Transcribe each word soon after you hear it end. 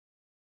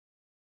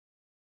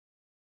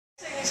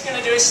He's going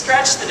to do is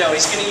stretch the dough.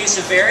 He's going to use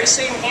the very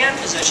same hand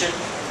position.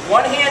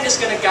 One hand is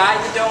going to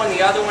guide the dough and the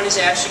other one is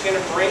actually going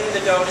to bring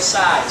the dough to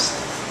size.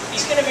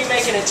 He's going to be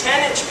making a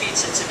 10-inch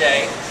pizza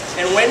today,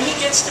 and when he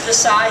gets to the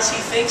size he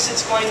thinks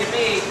it's going to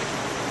be,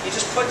 you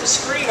just put the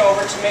screen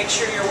over to make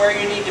sure you're where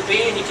you need to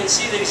be, and you can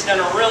see that he's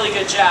done a really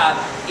good job,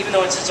 even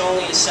though it's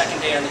only his second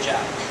day on the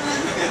job.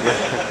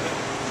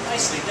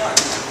 Nicely done.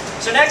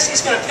 So next he's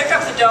going to pick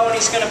up the dough and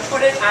he's going to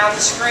put it on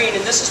the screen,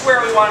 and this is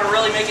where we want to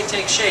really make it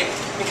take shape.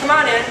 And come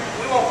on in,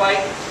 we won't bite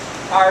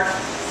hard.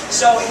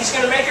 So he's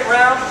going to make it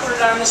round, put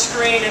it on the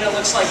screen, and it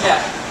looks like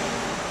that.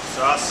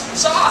 Sauce.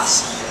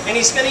 Sauce. And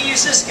he's going to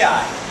use this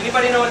guy.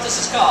 Anybody know what this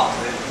is called?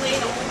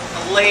 Ladle.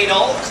 A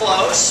ladle,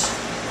 close.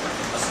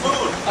 A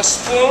spoon. A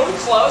spoon,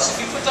 close. If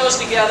you put those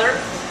together,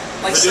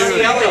 like Sunny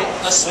Elliott,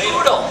 a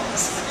spoodle.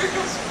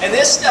 And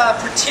this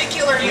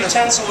particular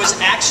utensil was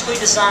actually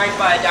designed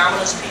by a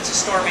Domino's Pizza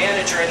store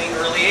manager in the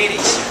early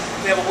 80s.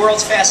 We have a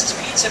world's fastest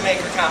pizza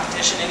maker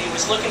competition, and he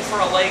was looking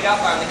for a leg up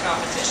on the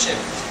competition.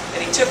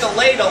 And he took a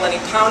ladle and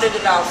he pounded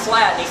it out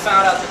flat, and he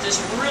found out that this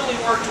really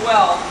worked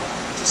well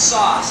to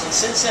sauce. And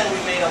since then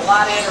we've made a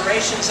lot of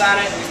iterations on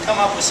it. We've come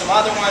up with some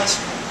other ones,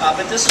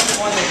 but this is the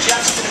one that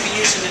Jeff's going to be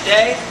using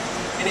today.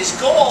 And his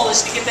goal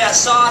is to get that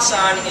sauce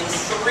on in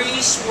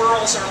 3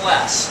 swirls or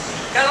less.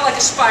 Kind of like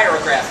a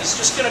spirograph. He's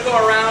just going to go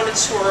around in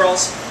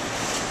swirls.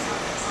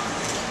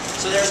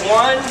 So there's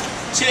 1,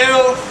 2,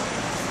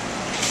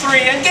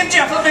 3, and give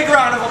Jeff a big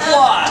round of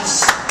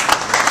applause.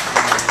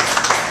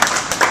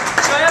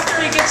 So after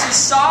he gets his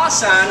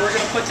sauce on, we're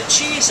going to put the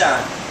cheese on.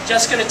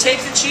 Jeff's going to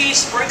take the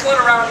cheese, sprinkle it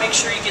around, make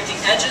sure you get the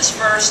edges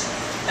first,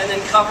 and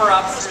then cover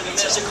up.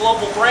 This is a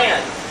global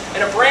brand.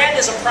 And a brand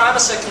is a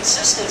promise of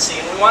consistency,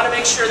 and we want to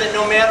make sure that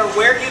no matter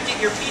where you get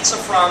your pizza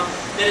from,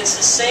 that it's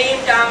the same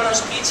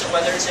Domino's pizza,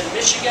 whether it's in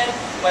Michigan,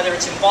 whether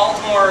it's in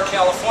Baltimore or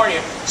California.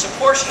 So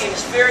portioning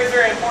is very,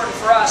 very important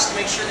for us to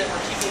make sure that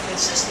we're keeping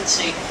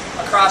consistency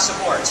across the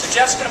board. So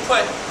Jeff's going to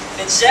put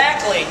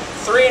exactly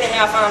 3.5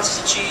 ounces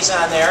of cheese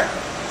on there.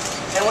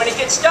 And when it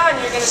gets done,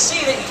 you're going to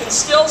see that you can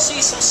still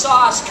see some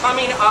sauce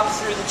coming up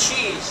through the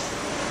cheese.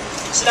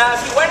 So now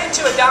if you went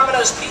into a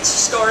Domino's pizza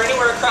store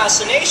anywhere across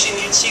the nation,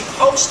 you'd see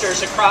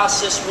posters across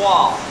this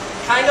wall,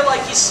 kind of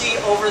like you see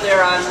over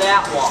there on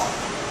that wall.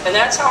 And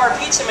that's how our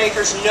pizza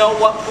makers know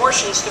what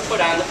portions to put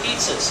on the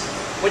pizzas.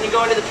 When you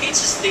go into the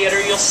pizza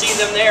theater, you'll see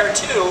them there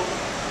too.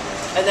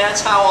 And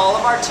that's how all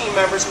of our team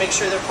members make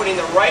sure they're putting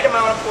the right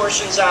amount of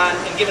portions on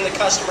and giving the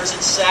customers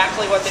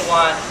exactly what they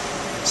want,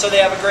 so they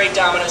have a great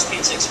Domino's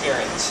pizza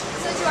experience.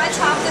 So do I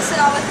top this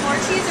at all with more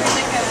cheese, or is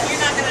it good?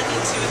 You're not going to need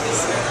to at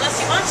this, unless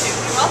you want to.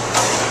 You're welcome.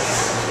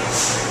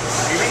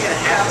 You're making a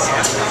half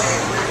sauce.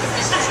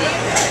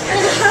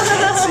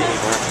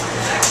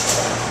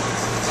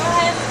 Go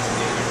ahead.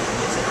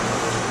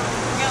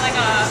 You got like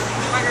a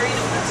margarita.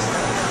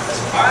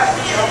 All right,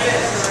 jump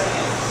in.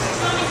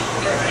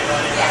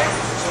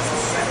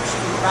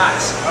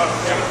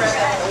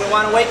 And we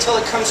want to wait till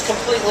it comes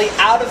completely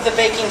out of the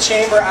baking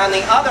chamber on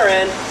the other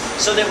end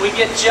so that we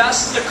get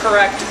just the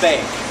correct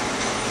bake.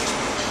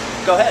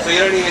 Go ahead. So you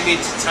don't even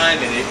need to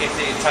time it. It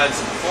times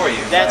it for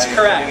you. That's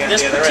correct.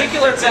 This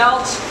particular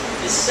belt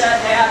is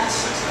set at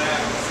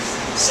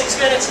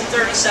 6 minutes and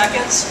 30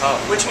 seconds,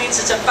 which means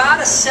it's about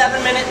a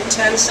 7-minute and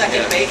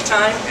 10-second bake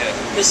time.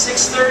 Because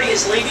 6:30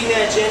 is leading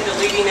edge in to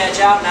leading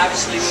edge out, and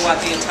obviously we want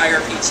the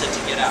entire pizza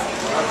to get out.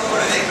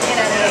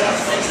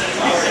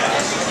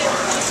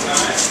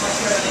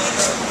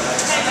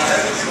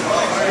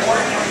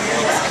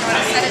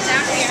 Set it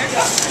down here.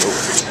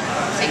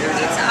 Take your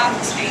pizza off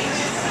the screen.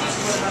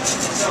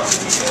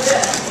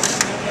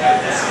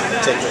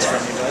 Take this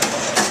from you, bud.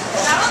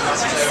 That one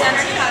looks like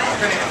center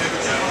cut.